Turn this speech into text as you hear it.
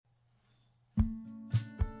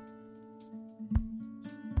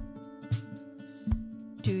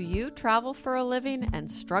Do you travel for a living and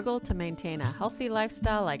struggle to maintain a healthy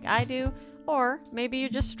lifestyle like I do? Or maybe you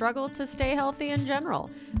just struggle to stay healthy in general.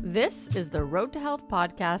 This is the Road to Health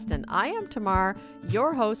podcast, and I am Tamar,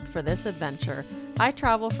 your host for this adventure. I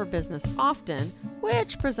travel for business often,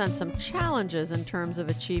 which presents some challenges in terms of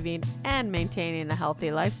achieving and maintaining a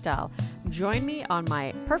healthy lifestyle. Join me on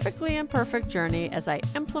my perfectly imperfect journey as I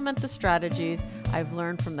implement the strategies I've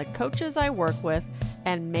learned from the coaches I work with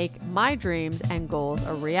and make my dreams and goals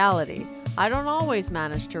a reality. I don't always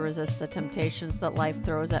manage to resist the temptations that life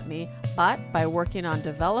throws at me, but by working on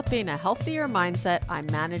developing a healthier mindset, I'm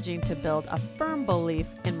managing to build a firm belief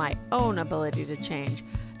in my own ability to change.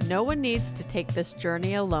 No one needs to take this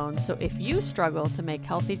journey alone, so if you struggle to make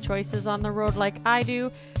healthy choices on the road like I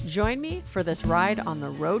do, join me for this ride on the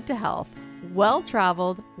road to health.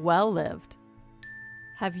 Well-traveled, well-lived.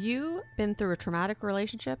 Have you been through a traumatic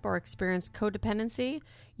relationship or experienced codependency?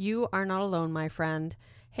 You are not alone, my friend.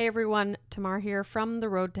 Hey everyone, Tamar here from the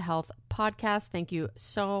Road to Health podcast. Thank you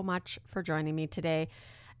so much for joining me today.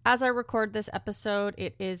 As I record this episode,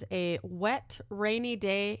 it is a wet, rainy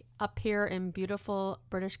day up here in beautiful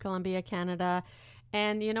British Columbia, Canada.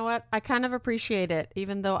 And you know what? I kind of appreciate it.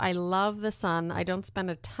 Even though I love the sun, I don't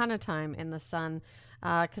spend a ton of time in the sun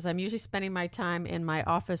because I'm usually spending my time in my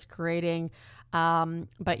office creating.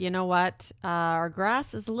 But you know what? Our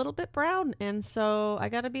grass is a little bit brown. And so I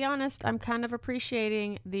got to be honest, I'm kind of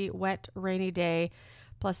appreciating the wet, rainy day.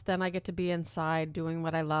 Plus, then I get to be inside doing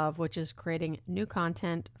what I love, which is creating new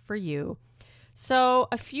content for you. So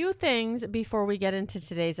a few things before we get into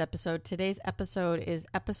today's episode. Today's episode is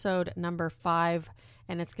episode number 5,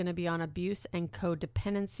 and it's going to be on abuse and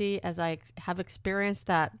codependency, as I have experienced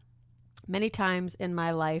that many times in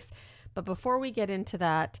my life. But before we get into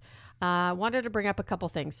that, I wanted to bring up a couple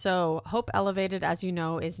things. So Hope Elevated, as you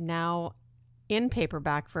know, is now in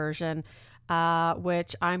paperback version,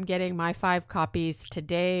 which I'm getting my 5 copies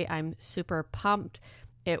today. I'm super pumped.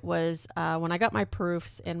 It was, when I got my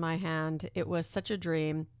proofs in my hand, it was such a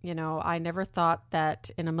dream. You know, I never thought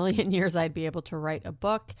that in a million years I'd be able to write a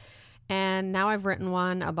book. And now I've written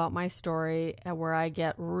one about my story where I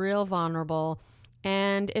get real vulnerable,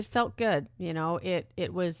 and it felt good. You know,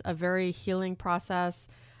 it was a very healing process.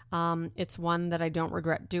 It's one that I don't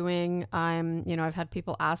regret doing. I've had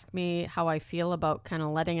people ask me how I feel about kind of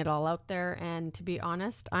letting it all out there. And to be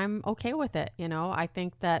honest, I'm okay with it. You know, I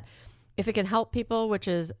think that if it can help people,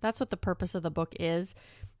 that's what the purpose of the book is,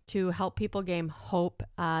 to help people gain hope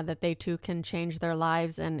that they too can change their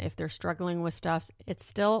lives. And if they're struggling with stuff, it's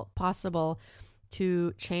still possible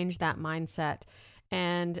to change that mindset.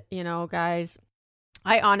 And, you know, guys,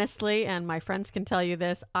 I honestly, and my friends can tell you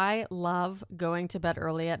this, I love going to bed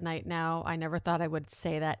early at night now. I never thought I would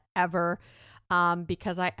say that ever,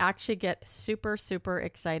 because I actually get super, super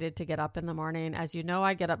excited to get up in the morning. As you know,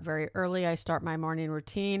 I get up very early. I start my morning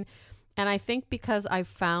routine. And I think because I've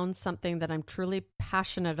found something that I'm truly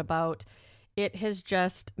passionate about, it has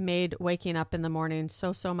just made waking up in the morning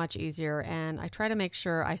so, so much easier. And I try to make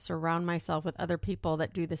sure I surround myself with other people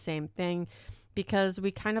that do the same thing, because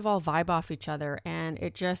we kind of all vibe off each other, and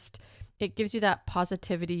it gives you that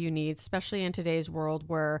positivity you need, especially in today's world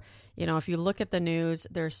where, you know, if you look at the news,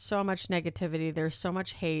 there's so much negativity, there's so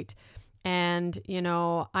much hate. And, you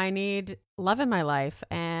know, I need love in my life,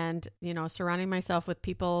 and, you know, surrounding myself with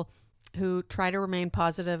people who try to remain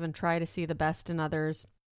positive and try to see the best in others.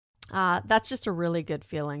 That's just a really good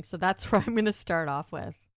feeling. So that's where I'm going to start off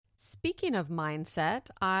with. Speaking of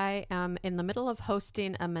mindset, I am in the middle of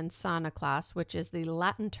hosting a Mensana class, which is the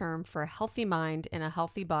Latin term for a healthy mind in a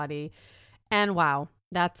healthy body. And wow,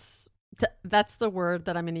 that's the word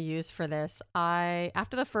that I'm going to use for this.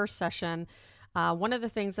 After the first session, one of the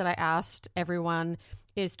things that I asked everyone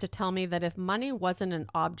is to tell me that if money wasn't an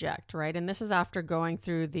object, right? And this is after going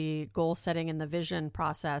through the goal setting and the vision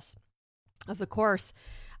process of the course.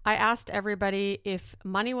 I asked everybody, if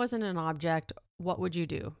money wasn't an object, what would you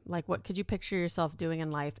do? Like, what could you picture yourself doing in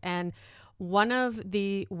life? And one of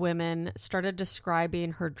the women started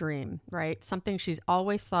describing her dream, right? Something she's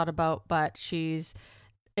always thought about, but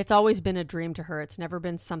it's always been a dream to her. It's never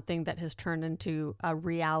been something that has turned into a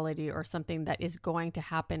reality or something that is going to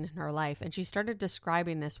happen in her life. And she started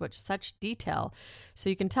describing this with such detail. So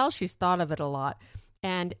you can tell she's thought of it a lot.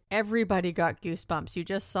 And everybody got goosebumps. You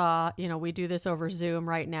just saw, you know, we do this over Zoom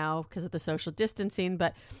right now because of the social distancing,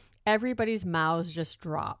 but everybody's mouths just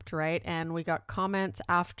dropped, right? And we got comments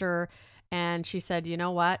after, and she said, you know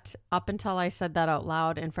what? Up until I said that out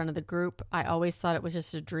loud in front of the group, I always thought it was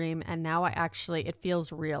just a dream. And now it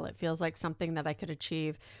feels real. It feels like something that I could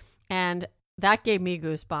achieve. And that gave me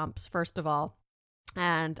goosebumps, first of all.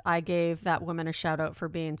 And I gave that woman a shout out for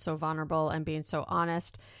being so vulnerable and being so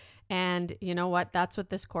honest. And you know what? That's what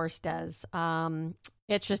this course does.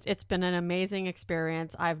 It's been an amazing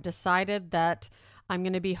experience. I've decided that I'm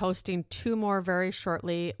going to be hosting 2 more very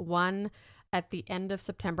shortly. One at the end of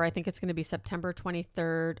September. I think it's going to be September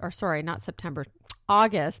 23rd, or sorry, not September,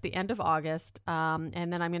 August, the end of August. And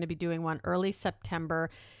then I'm going to be doing one early September.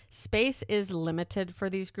 Space is limited for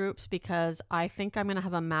these groups because I think I'm going to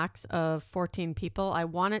have a max of 14 people. I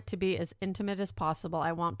want it to be as intimate as possible.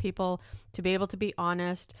 I want people to be able to be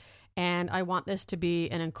honest. And I want this to be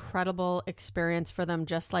an incredible experience for them,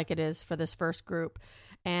 just like it is for this first group.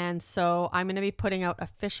 And so I'm going to be putting out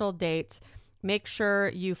official dates. Make sure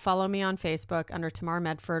you follow me on Facebook under Tamar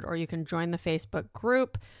Medford, or you can join the Facebook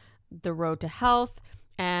group, The Road to Health,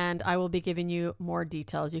 and I will be giving you more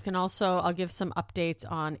details. You can also, I'll give some updates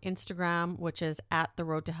on Instagram, which is at The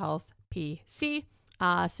Road to Health PC,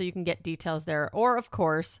 so you can get details there. Or of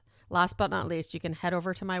course, last but not least, you can head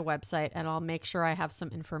over to my website and I'll make sure I have some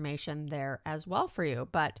information there as well for you.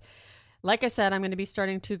 But like I said, I'm going to be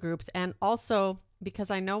starting 2 groups, and also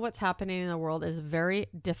because I know what's happening in the world is very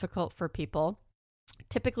difficult for people.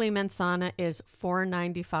 Typically, Mensana is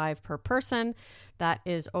 $4.95 per person. That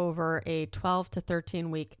is over a 12 to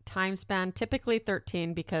 13 week time span, typically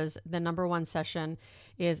 13, because the number 1 session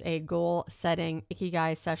is a goal setting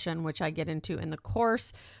Ikigai session, which I get into in the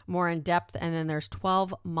course more in depth. And then there's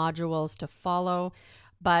 12 modules to follow.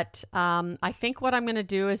 But I think what I'm going to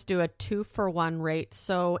do is do a 2-for-1 rate.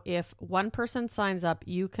 So if one person signs up,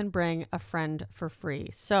 you can bring a friend for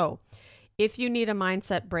free. So if you need a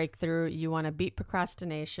mindset breakthrough, you want to beat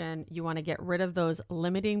procrastination, you want to get rid of those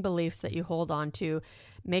limiting beliefs that you hold on to,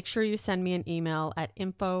 make sure you send me an email at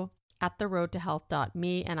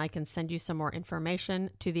info@theroadtohealth.me, and I can send you some more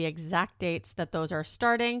information to the exact dates that those are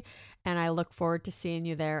starting. And I look forward to seeing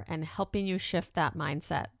you there and helping you shift that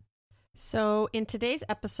mindset. So in today's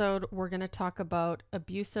episode, we're going to talk about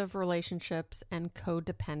abusive relationships and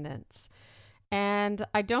codependence. And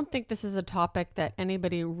I don't think this is a topic that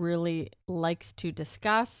anybody really likes to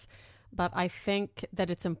discuss, but I think that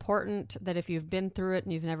it's important that if you've been through it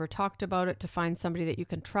and you've never talked about it, to find somebody that you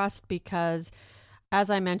can trust, because as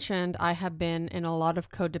I mentioned, I have been in a lot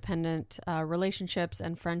of codependent relationships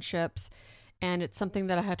and friendships, and it's something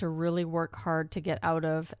that I had to really work hard to get out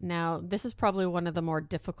of. Now, this is probably one of the more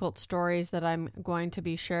difficult stories that I'm going to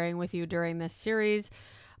be sharing with you during this series.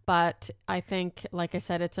 But I think, like I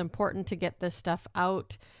said, it's important to get this stuff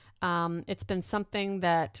out. It's been something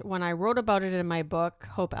that when I wrote about it in my book,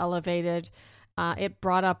 Hope Elevated, it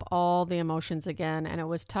brought up all the emotions again, and it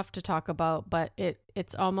was tough to talk about, but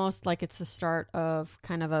it's almost like it's the start of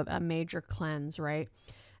kind of a major cleanse, right?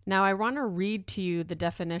 Now, I want to read to you the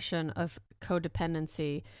definition of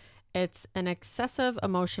codependency. It's an excessive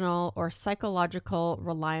emotional or psychological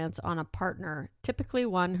reliance on a partner, typically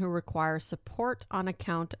one who requires support on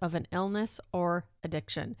account of an illness or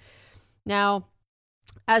addiction. Now,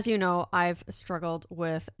 as you know, I've struggled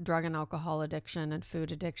with drug and alcohol addiction and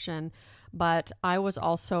food addiction, but I was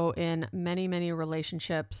also in many, many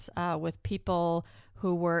relationships with people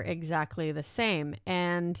who were exactly the same.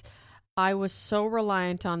 And I was so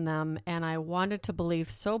reliant on them, and I wanted to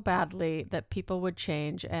believe so badly that people would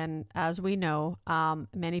change. And as we know,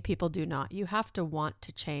 many people do not. You have to want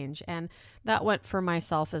to change. And that went for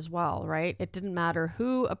myself as well, right? It didn't matter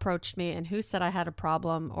who approached me and who said I had a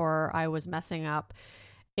problem or I was messing up.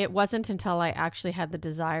 It wasn't until I actually had the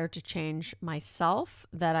desire to change myself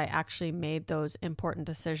that I actually made those important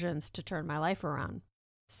decisions to turn my life around.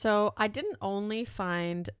 So I didn't only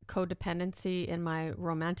find codependency in my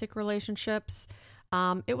romantic relationships.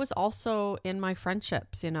 It was also in my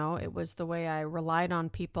friendships. It was the way I relied on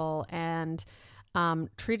people and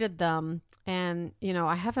treated them. And,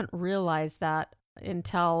 I haven't realized that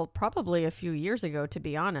until probably a few years ago, to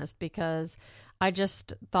be honest, because I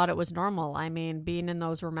just thought it was normal. I mean, being in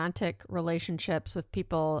those romantic relationships with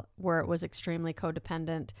people where it was extremely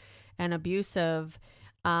codependent and abusive,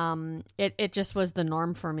 it just was the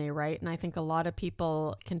norm for me, right? And I think a lot of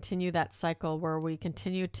people continue that cycle where we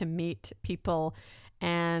continue to meet people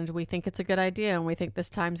and we think it's a good idea and we think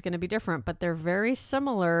this time's going to be different, but they're very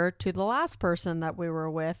similar to the last person that we were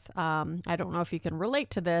with. I don't know if you can relate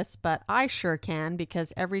to this, but I sure can,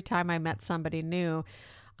 because every time I met somebody new,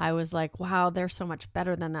 I was like, wow, they're so much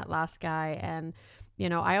better than that last guy. And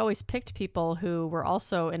I always picked people who were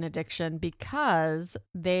also in addiction because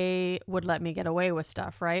they would let me get away with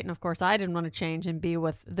stuff, right? And of course, I didn't want to change and be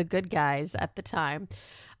with the good guys at the time.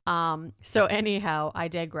 So anyhow, I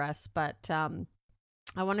digress. But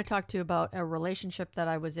I want to talk to you about a relationship that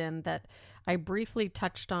I was in that I briefly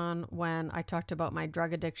touched on when I talked about my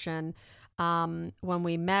drug addiction. When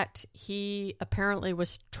we met, he apparently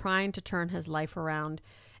was trying to turn his life around.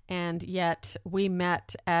 And yet we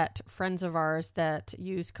met at friends of ours that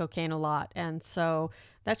use cocaine a lot. And so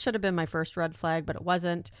that should have been my first red flag, but it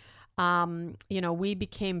wasn't. We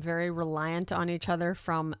became very reliant on each other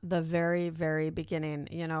from the very, very beginning.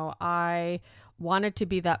 I wanted to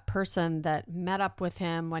be that person that met up with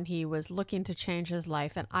him when he was looking to change his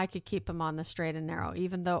life, and I could keep him on the straight and narrow,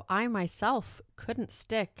 even though I myself couldn't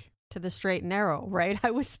stick to the straight and narrow, right?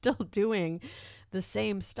 I was still doing the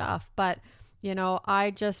same stuff, but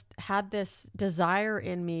I just had this desire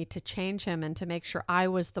in me to change him and to make sure I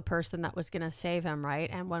was the person that was going to save him, right?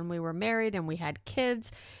 And when we were married and we had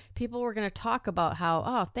kids, people were going to talk about how,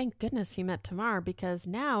 oh, thank goodness he met Tamar because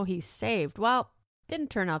now he's saved. Well,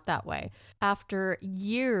 didn't turn out that way. After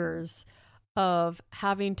years of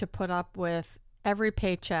having to put up with every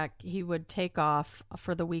paycheck he would take off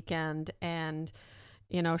for the weekend and,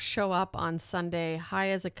 show up on Sunday high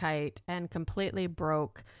as a kite and completely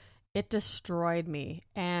broke, it destroyed me.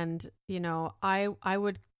 And, I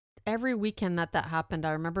would, every weekend that happened,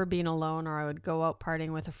 I remember being alone or I would go out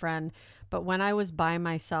partying with a friend. But when I was by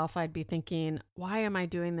myself, I'd be thinking, why am I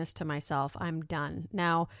doing this to myself? I'm done.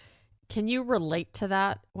 Now, can you relate to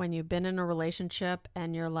that when you've been in a relationship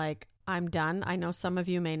and you're like, I'm done? I know some of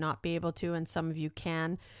you may not be able to, and some of you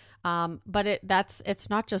can. But it's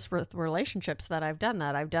not just with relationships that I've done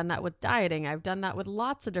that. I've done that with dieting. I've done that with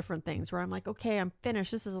lots of different things where I'm like, okay, I'm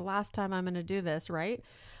finished. This is the last time I'm going to do this, right?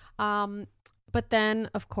 But then,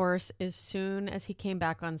 of course, as soon as he came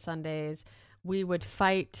back on Sundays, we would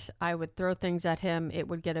fight. I would throw things at him. It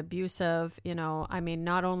would get abusive,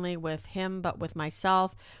 not only with him, but with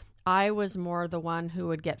myself. I was more the one who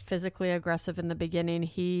would get physically aggressive in the beginning.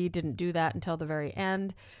 He didn't do that until the very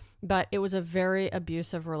end. But it was a very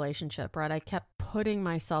abusive relationship, right? I kept putting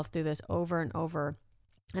myself through this over and over.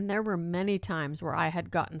 And there were many times where I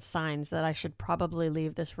had gotten signs that I should probably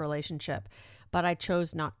leave this relationship, but I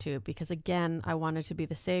chose not to because, again, I wanted to be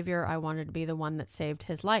the savior. I wanted to be the one that saved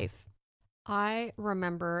his life. I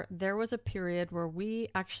remember there was a period where we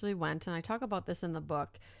actually went, and I talk about this in the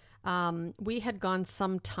book, we had gone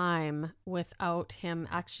some time without him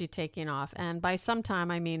actually taking off. And by some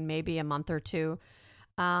time, I mean maybe a month or two.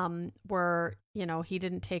 Where, he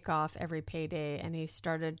didn't take off every payday and he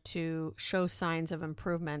started to show signs of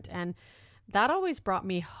improvement. And that always brought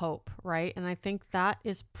me hope, right? And I think that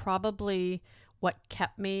is probably what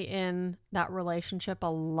kept me in that relationship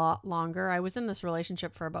a lot longer. I was in this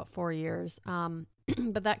relationship for about 4 years,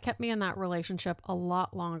 but that kept me in that relationship a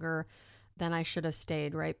lot longer than I should have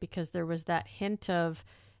stayed, right? Because there was that hint of,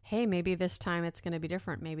 hey, maybe this time it's going to be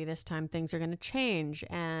different. Maybe this time things are going to change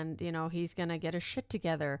and, he's going to get his shit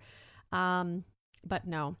together. But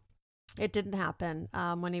no, it didn't happen.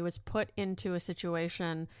 When he was put into a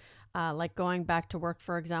situation like going back to work,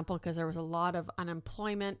 for example, because there was a lot of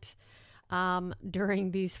unemployment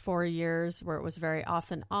during these 4 years where it was very off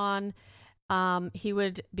and on, he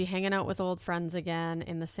would be hanging out with old friends again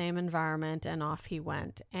in the same environment and off he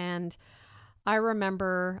went. And I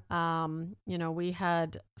remember, we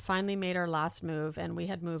had finally made our last move and we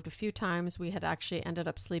had moved a few times. We had actually ended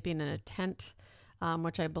up sleeping in a tent,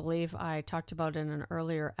 which I believe I talked about in an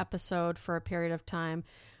earlier episode for a period of time.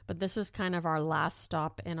 But this was kind of our last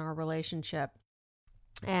stop in our relationship.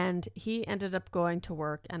 And he ended up going to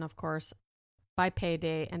work and, of course, by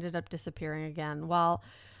payday, ended up disappearing again. Well,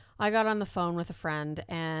 I got on the phone with a friend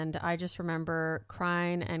and I just remember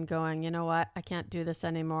crying and going, you know what, I can't do this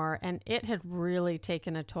anymore. And it had really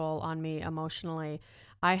taken a toll on me emotionally.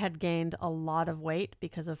 I had gained a lot of weight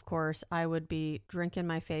because, of course, I would be drinking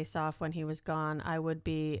my face off when he was gone. I would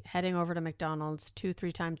be heading over to McDonald's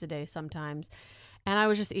 2-3 times a day sometimes. And I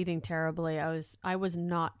was just eating terribly. I was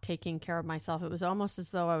not taking care of myself. It was almost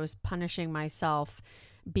as though I was punishing myself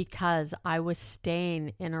because I was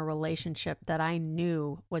staying in a relationship that I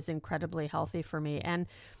knew was incredibly healthy for me. And,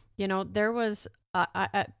 there was,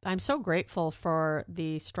 I'm so grateful for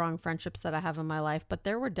the strong friendships that I have in my life, but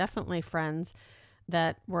there were definitely friends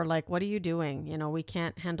that were like, what are you doing? We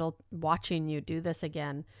can't handle watching you do this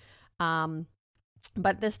again.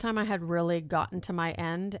 But this time I had really gotten to my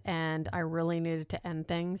end and I really needed to end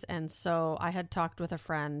things. And so I had talked with a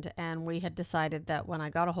friend and we had decided that when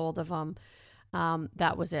I got a hold of him,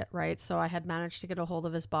 that was it, right? So I had managed to get a hold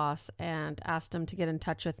of his boss and asked him to get in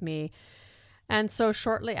touch with me. And so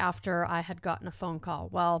shortly after, I had gotten a phone call.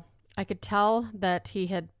 Well, I could tell that he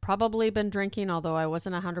had probably been drinking, although I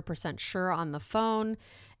wasn't 100% sure on the phone.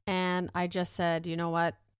 And I just said, you know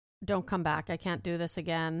what? don't come back. I can't do this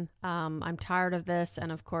again. I'm tired of this.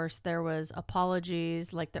 And of course, there was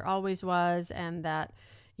apologies like there always was, and that,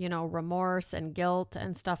 remorse and guilt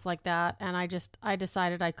and stuff like that. And I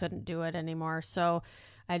decided I couldn't do it anymore. So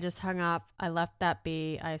I just hung up. I left that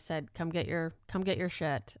be. I said, come get your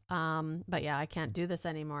shit. But yeah, I can't do this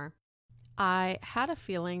anymore. I had a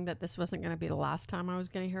feeling that this wasn't going to be the last time I was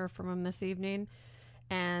going to hear from him this evening.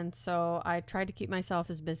 And so I tried to keep myself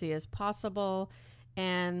as busy as possible.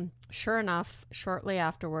 And sure enough, shortly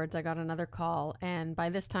afterwards, I got another call. And by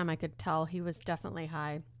this time, I could tell he was definitely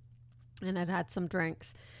high and had had some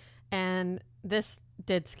drinks. And this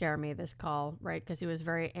did scare me, this call, right? Because he was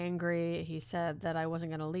very angry. He said that I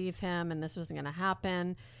wasn't going to leave him and this wasn't going to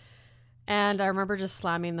happen. And I remember just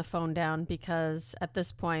slamming the phone down because at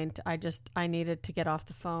this point, I needed to get off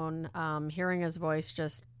the phone. Hearing his voice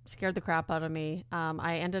just scared the crap out of me.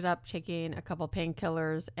 I ended up taking a couple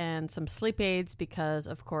painkillers and some sleep aids because,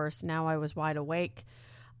 of course, now I was wide awake.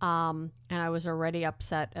 And I was already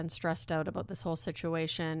upset and stressed out about this whole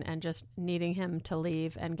situation and just needing him to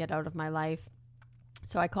leave and get out of my life.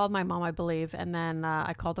 So I called my mom, I believe, and then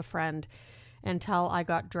I called a friend until I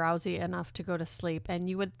got drowsy enough to go to sleep. And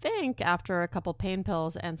you would think after a couple pain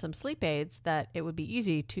pills and some sleep aids that it would be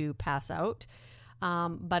easy to pass out.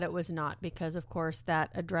 But it was not because, of course,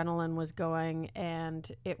 that adrenaline was going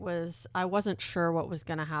and I wasn't sure what was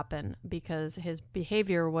going to happen because his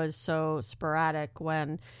behavior was so sporadic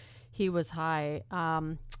when he was high.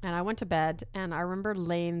 And I went to bed and I remember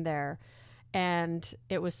laying there and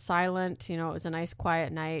it was silent. It was a nice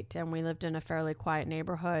quiet night and we lived in a fairly quiet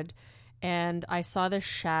neighborhood. And I saw this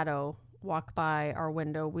shadow walk by our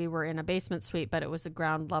window. We were in a basement suite, but it was the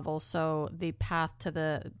ground level. So the path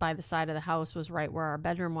by the side of the house was right where our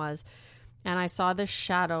bedroom was. And I saw this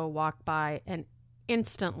shadow walk by and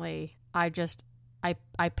instantly I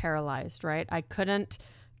paralyzed, right? I couldn't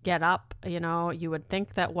get up. You would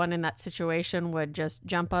think that one in that situation would just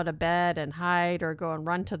jump out of bed and hide or go and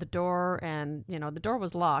run to the door. And, the door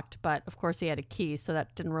was locked, but of course he had a key, so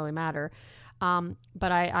that didn't really matter.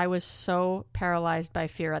 But I was so paralyzed by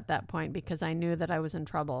fear at that point because I knew that I was in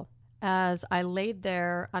trouble. As I laid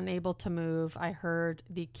there, unable to move, I heard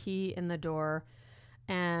the key in the door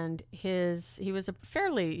and he was a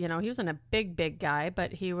fairly, he wasn't a big guy,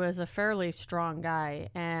 but he was a fairly strong guy.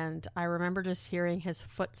 And I remember just hearing his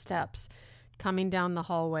footsteps coming down the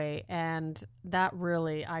hallway. And that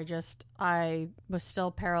really, I was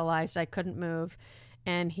still paralyzed. I couldn't move.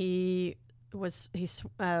 And he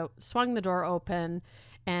swung the door open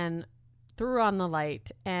and threw on the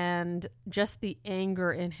light, and just the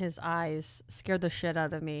anger in his eyes scared the shit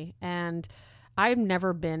out of me. And I've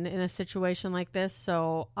never been in a situation like this,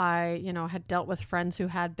 so I had dealt with friends who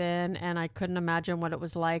had been, and I couldn't imagine what it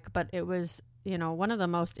was like, but it was one of the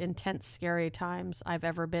most intense, scary times I've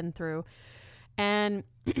ever been through. And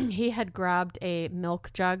he had grabbed a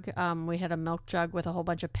milk jug. We had a milk jug with a whole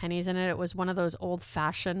bunch of pennies in it. It was one of those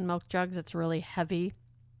old-fashioned milk jugs. It's really heavy,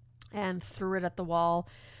 and threw it at the wall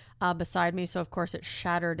beside me. So, of course, it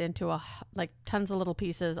shattered into tons of little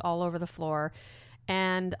pieces all over the floor.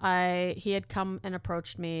 And he had come and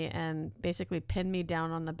approached me and basically pinned me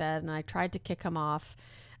down on the bed, and I tried to kick him off.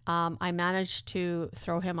 I managed to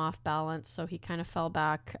throw him off balance, so he kind of fell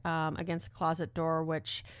back against the closet door,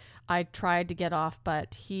 which I tried to get off,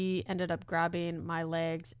 but he ended up grabbing my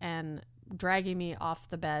legs and dragging me off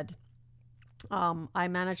the bed. I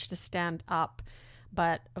managed to stand up,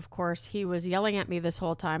 but of course he was yelling at me this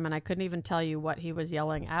whole time, and I couldn't even tell you what he was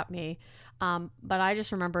yelling at me. But I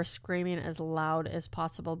just remember screaming as loud as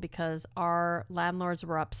possible because our landlords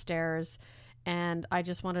were upstairs, and I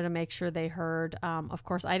just wanted to make sure they heard. Of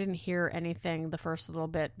course, I didn't hear anything the first little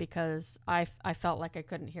bit because I felt like I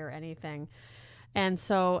couldn't hear anything. And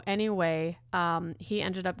so anyway, he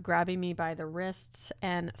ended up grabbing me by the wrists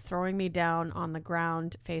and throwing me down on the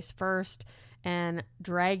ground face first and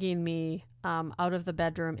dragging me out of the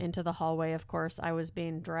bedroom into the hallway. Of course, I was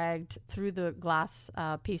being dragged through the glass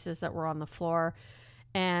pieces that were on the floor.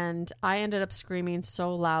 And I ended up screaming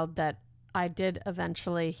so loud that I did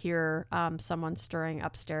eventually hear someone stirring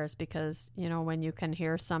upstairs because, when you can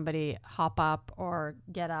hear somebody hop up or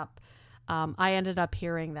get up, I ended up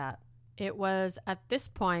hearing that. It was at this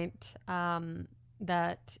point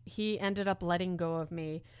that he ended up letting go of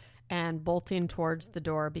me and bolting towards the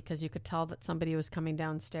door because you could tell that somebody was coming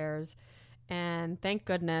downstairs. And thank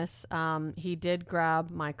goodness, he did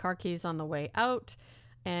grab my car keys on the way out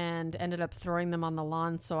and ended up throwing them on the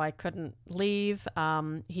lawn so I couldn't leave.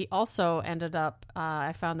 He also ended up,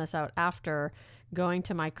 I found this out after, going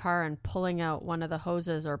to my car and pulling out one of the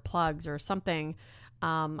hoses or plugs or something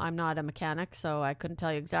I'm not a mechanic, so I couldn't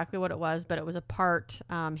tell you exactly what it was, but it was a part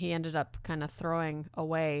he ended up kind of throwing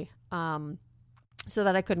away so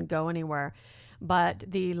that I couldn't go anywhere. But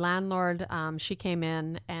the landlord, she came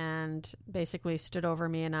in and basically stood over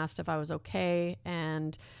me and asked if I was okay.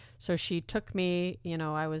 And so she took me,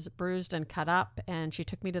 I was bruised and cut up, and she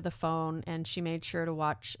took me to the phone, and she made sure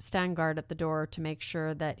to stand guard at the door to make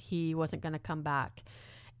sure that he wasn't going to come back.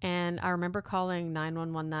 And I remember calling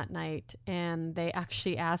 911 that night, and they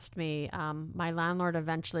actually asked me, my landlord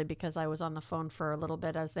eventually, because I was on the phone for a little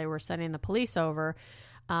bit as they were sending the police over,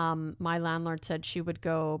 my landlord said she would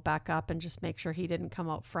go back up and just make sure he didn't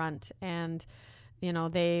come out front. And,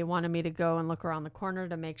 they wanted me to go and look around the corner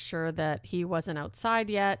to make sure that he wasn't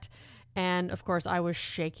outside yet. And of course, I was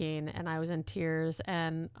shaking and I was in tears,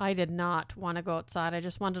 and I did not want to go outside. I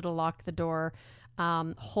just wanted to lock the door,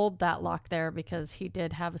 hold that lock there, because he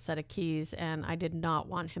did have a set of keys, and I did not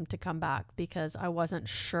want him to come back because I wasn't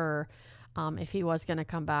sure if he was going to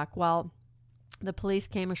come back. Well, the police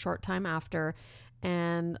came a short time after,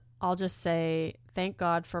 and I'll just say, thank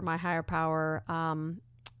God for my higher power.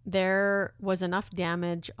 There was enough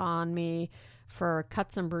damage on me for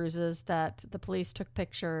cuts and bruises that the police took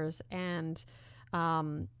pictures, and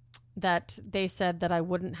that they said that I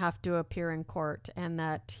wouldn't have to appear in court, and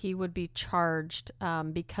that he would be charged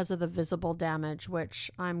because of the visible damage, which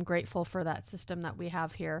I'm grateful for that system that we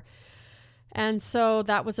have here. And so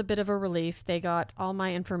that was a bit of a relief. They got all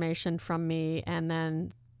my information from me, and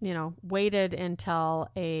then waited until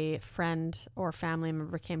a friend or family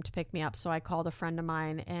member came to pick me up. So I called a friend of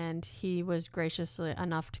mine, and he was gracious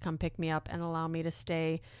enough to come pick me up and allow me to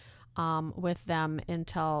stay with them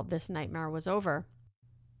until this nightmare was over.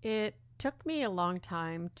 It took me a long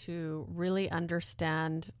time to really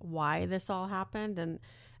understand why this all happened. And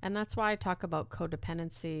that's why I talk about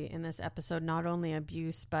codependency in this episode, not only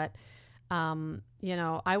abuse, but,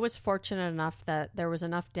 I was fortunate enough that there was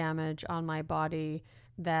enough damage on my body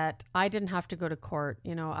that I didn't have to go to court.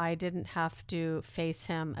 I didn't have to face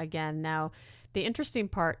him again. Now, the interesting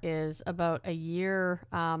part is about a year,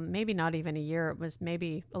 maybe not even a year, it was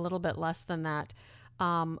maybe a little bit less than that.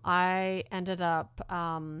 I ended up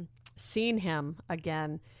seeing him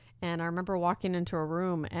again. And I remember walking into a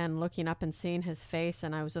room and looking up and seeing his face,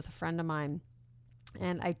 and I was with a friend of mine.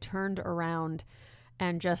 And I turned around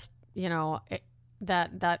and just,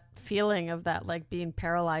 that feeling of that, like being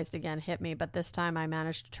paralyzed again, hit me. But this time I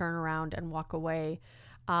managed to turn around and walk away.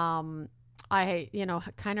 I,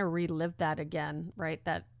 kind of relived that again, right?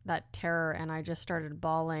 That terror. And I just started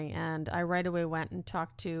bawling, and I right away went and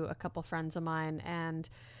talked to a couple friends of mine, and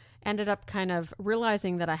ended up kind of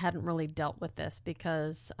realizing that I hadn't really dealt with this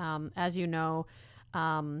because, as you know,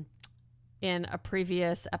 in a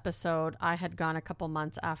previous episode, I had gone a couple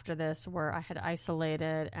months after this where I had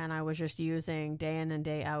isolated, and I was just using day in and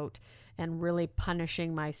day out and really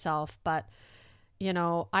punishing myself. But,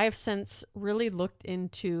 I have since really looked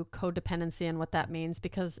into codependency and what that means,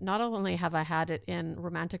 because not only have I had it in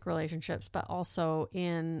romantic relationships, but also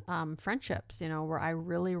in friendships, where I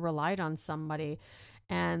really relied on somebody.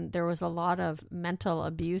 And there was a lot of mental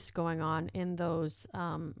abuse going on in those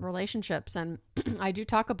relationships. And I do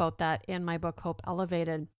talk about that in my book, Hope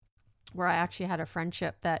Elevated, where I actually had a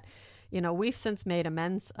friendship that, we've since made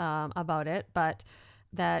amends about it, but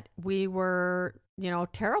that we were,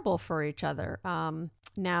 terrible for each other.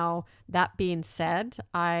 Now, that being said,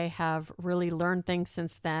 I have really learned things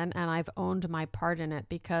since then, and I've owned my part in it,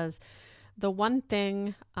 because the one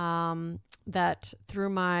thing that through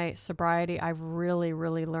my sobriety I've really,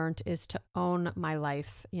 really learned is to own my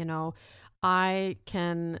life. I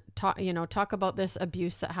can talk about this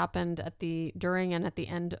abuse that happened during and at the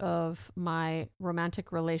end of my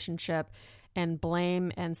romantic relationship and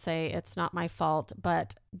blame and say it's not my fault.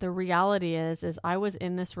 But the reality is I was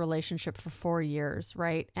in this relationship for 4 years,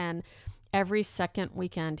 right? And every second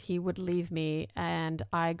weekend he would leave me, and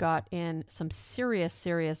I got in some serious,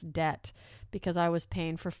 serious debt because I was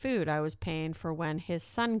paying for food. I was paying for when his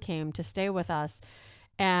son came to stay with us.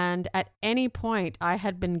 And at any point I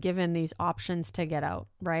had been given these options to get out,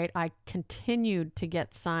 right? I continued to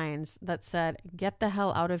get signs that said, get the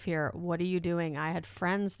hell out of here. What are you doing? I had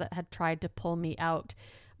friends that had tried to pull me out,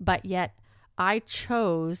 but yet I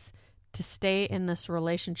chose to stay in this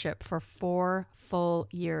relationship for 4 full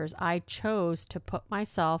years. I chose to put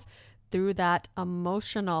myself through that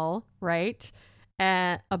emotional, right,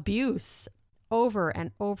 abuse over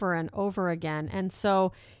and over and over again. And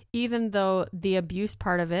so even though the abuse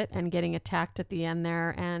part of it and getting attacked at the end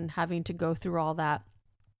there and having to go through all that,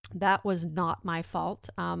 that was not my fault.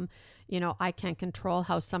 I can't control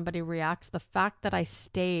how somebody reacts. The fact that I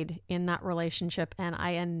stayed in that relationship and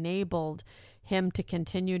I enabled him to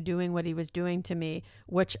continue doing what he was doing to me,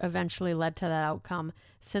 which eventually led to that outcome.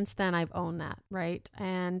 Since then, I've owned that, right?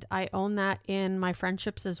 And I own that in my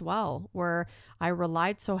friendships as well, where I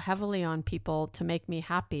relied so heavily on people to make me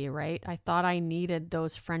happy, right? I thought I needed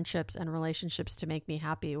those friendships and relationships to make me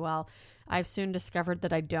happy. Well, I've soon discovered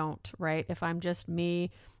that I don't, right? If I'm just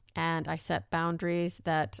me and I set boundaries,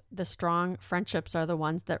 that the strong friendships are the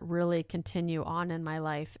ones that really continue on in my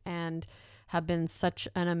life and have been such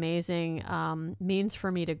an amazing means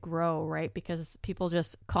for me to grow, right? Because people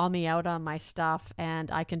just call me out on my stuff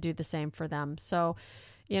and I can do the same for them. So,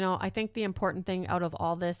 I think the important thing out of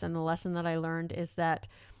all this and the lesson that I learned is that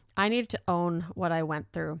I needed to own what I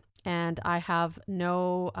went through, and I have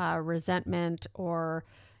no resentment or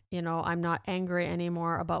I'm not angry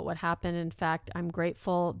anymore about what happened. In fact, I'm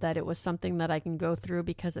grateful that it was something that I can go through,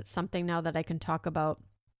 because it's something now that I can talk about.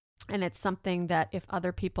 And it's something that if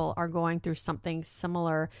other people are going through something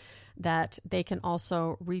similar, that they can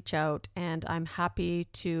also reach out. And I'm happy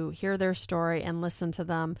to hear their story and listen to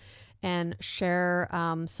them and share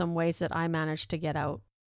some ways that I managed to get out.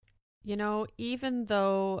 Even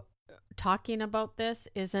though talking about this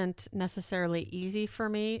isn't necessarily easy for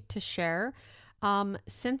me to share,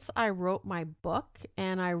 since I wrote my book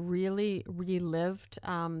and I really relived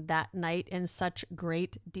that night in such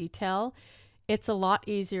great detail, it's a lot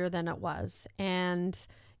easier than it was. And,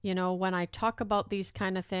 when I talk about these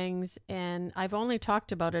kind of things, and I've only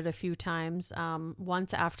talked about it a few times,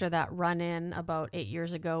 once after that run-in about 8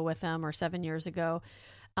 years ago with him, or 7 years ago.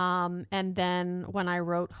 And then when I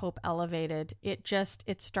wrote Hope Elevated,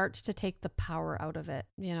 it starts to take the power out of it,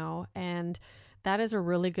 and that is a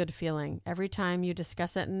really good feeling every time you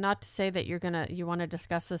discuss it. And not to say that you want to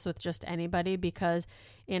discuss this with just anybody, because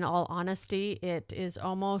in all honesty, it is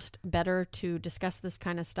almost better to discuss this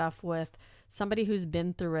kind of stuff with somebody who's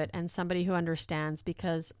been through it and somebody who understands,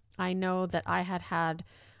 because I know that I had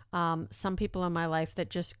some people in my life that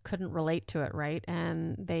just couldn't relate to it, right?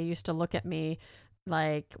 And they used to look at me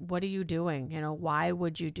like, what are you doing? Why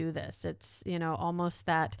would you do this? It's, almost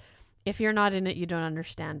that if you're not in it, you don't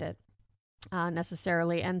understand it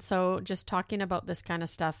necessarily. And so just talking about this kind of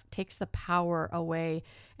stuff takes the power away,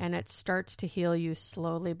 and it starts to heal you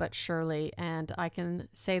slowly but surely. And I can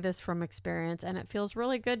say this from experience, and it feels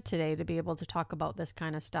really good today to be able to talk about this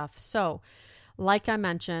kind of stuff. So like I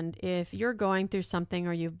mentioned, if you're going through something,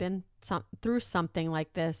 or you've been through something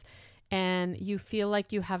like this, and you feel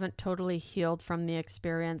like you haven't totally healed from the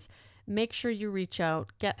experience, make sure you reach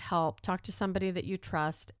out, get help, talk to somebody that you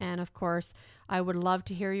trust. And of course, I would love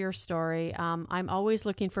to hear your story. I'm always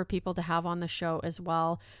looking for people to have on the show as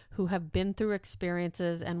well who have been through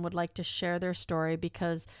experiences and would like to share their story,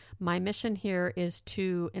 because my mission here is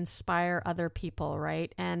to inspire other people,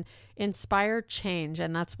 right? And inspire change.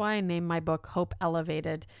 And that's why I named my book Hope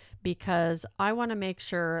Elevated, because I want to make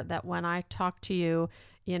sure that when I talk to you,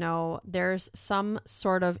 there's some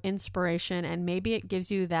sort of inspiration, and maybe it gives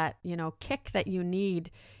you that, kick that you need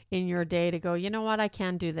in your day to go, what, I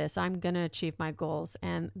can do this. I'm going to achieve my goals.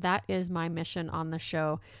 And that is my mission on the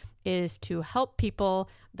show, is to help people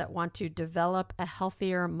that want to develop a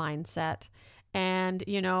healthier mindset. And,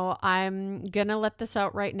 I'm going to let this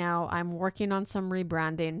out right now. I'm working on some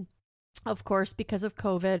rebranding. Of course, because of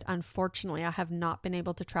COVID, unfortunately, I have not been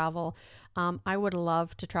able to travel. I would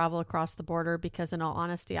love to travel across the border, because in all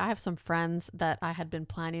honesty, I have some friends that I had been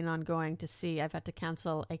planning on going to see. I've had to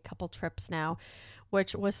cancel a couple trips now,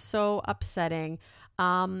 which was so upsetting.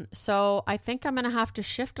 So I think I'm going to have to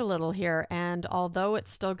shift a little here. And although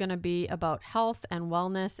it's still going to be about health and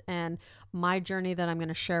wellness and my journey that I'm going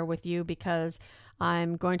to share with you, because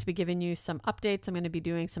I'm going to be giving you some updates. I'm going to be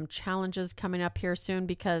doing some challenges coming up here soon,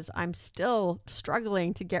 because I'm still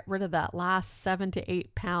struggling to get rid of that last 7 to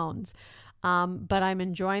 8 pounds. But I'm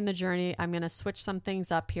enjoying the journey. I'm going to switch some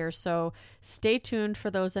things up here. So stay tuned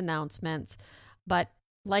for those announcements. But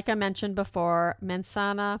like I mentioned before,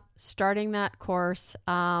 Mensana, starting that course,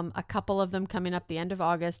 a couple of them coming up the end of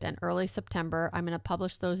August and early September. I'm going to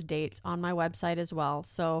publish those dates on my website as well.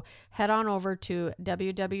 So head on over to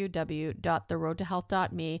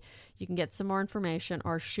www.theroadtohealth.me. You can get some more information,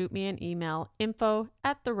 or shoot me an email,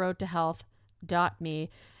 info@theroadtohealth.me.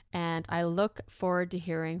 And I look forward to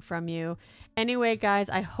hearing from you. Anyway, guys,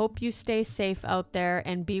 I hope you stay safe out there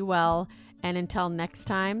and be well. And until next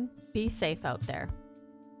time, be safe out there.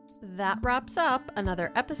 That wraps up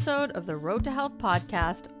another episode of the Road to Health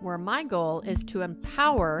podcast, where my goal is to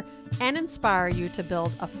empower and inspire you to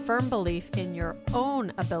build a firm belief in your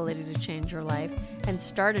own ability to change your life and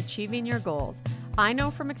start achieving your goals. I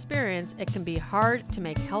know from experience it can be hard to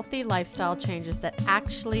make healthy lifestyle changes that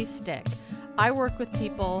actually stick. I work with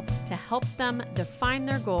people to help them define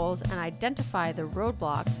their goals and identify the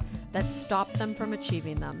roadblocks that stop them from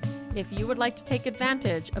achieving them. If you would like to take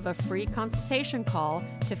advantage of a free consultation call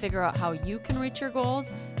to figure out how you can reach your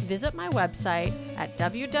goals, visit my website at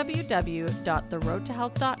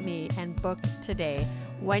www.theroadtohealth.me and book today.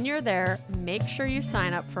 When you're there, make sure you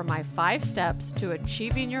sign up for my 5 steps to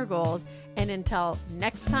achieving your goals. And until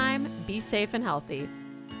next time, be safe and healthy.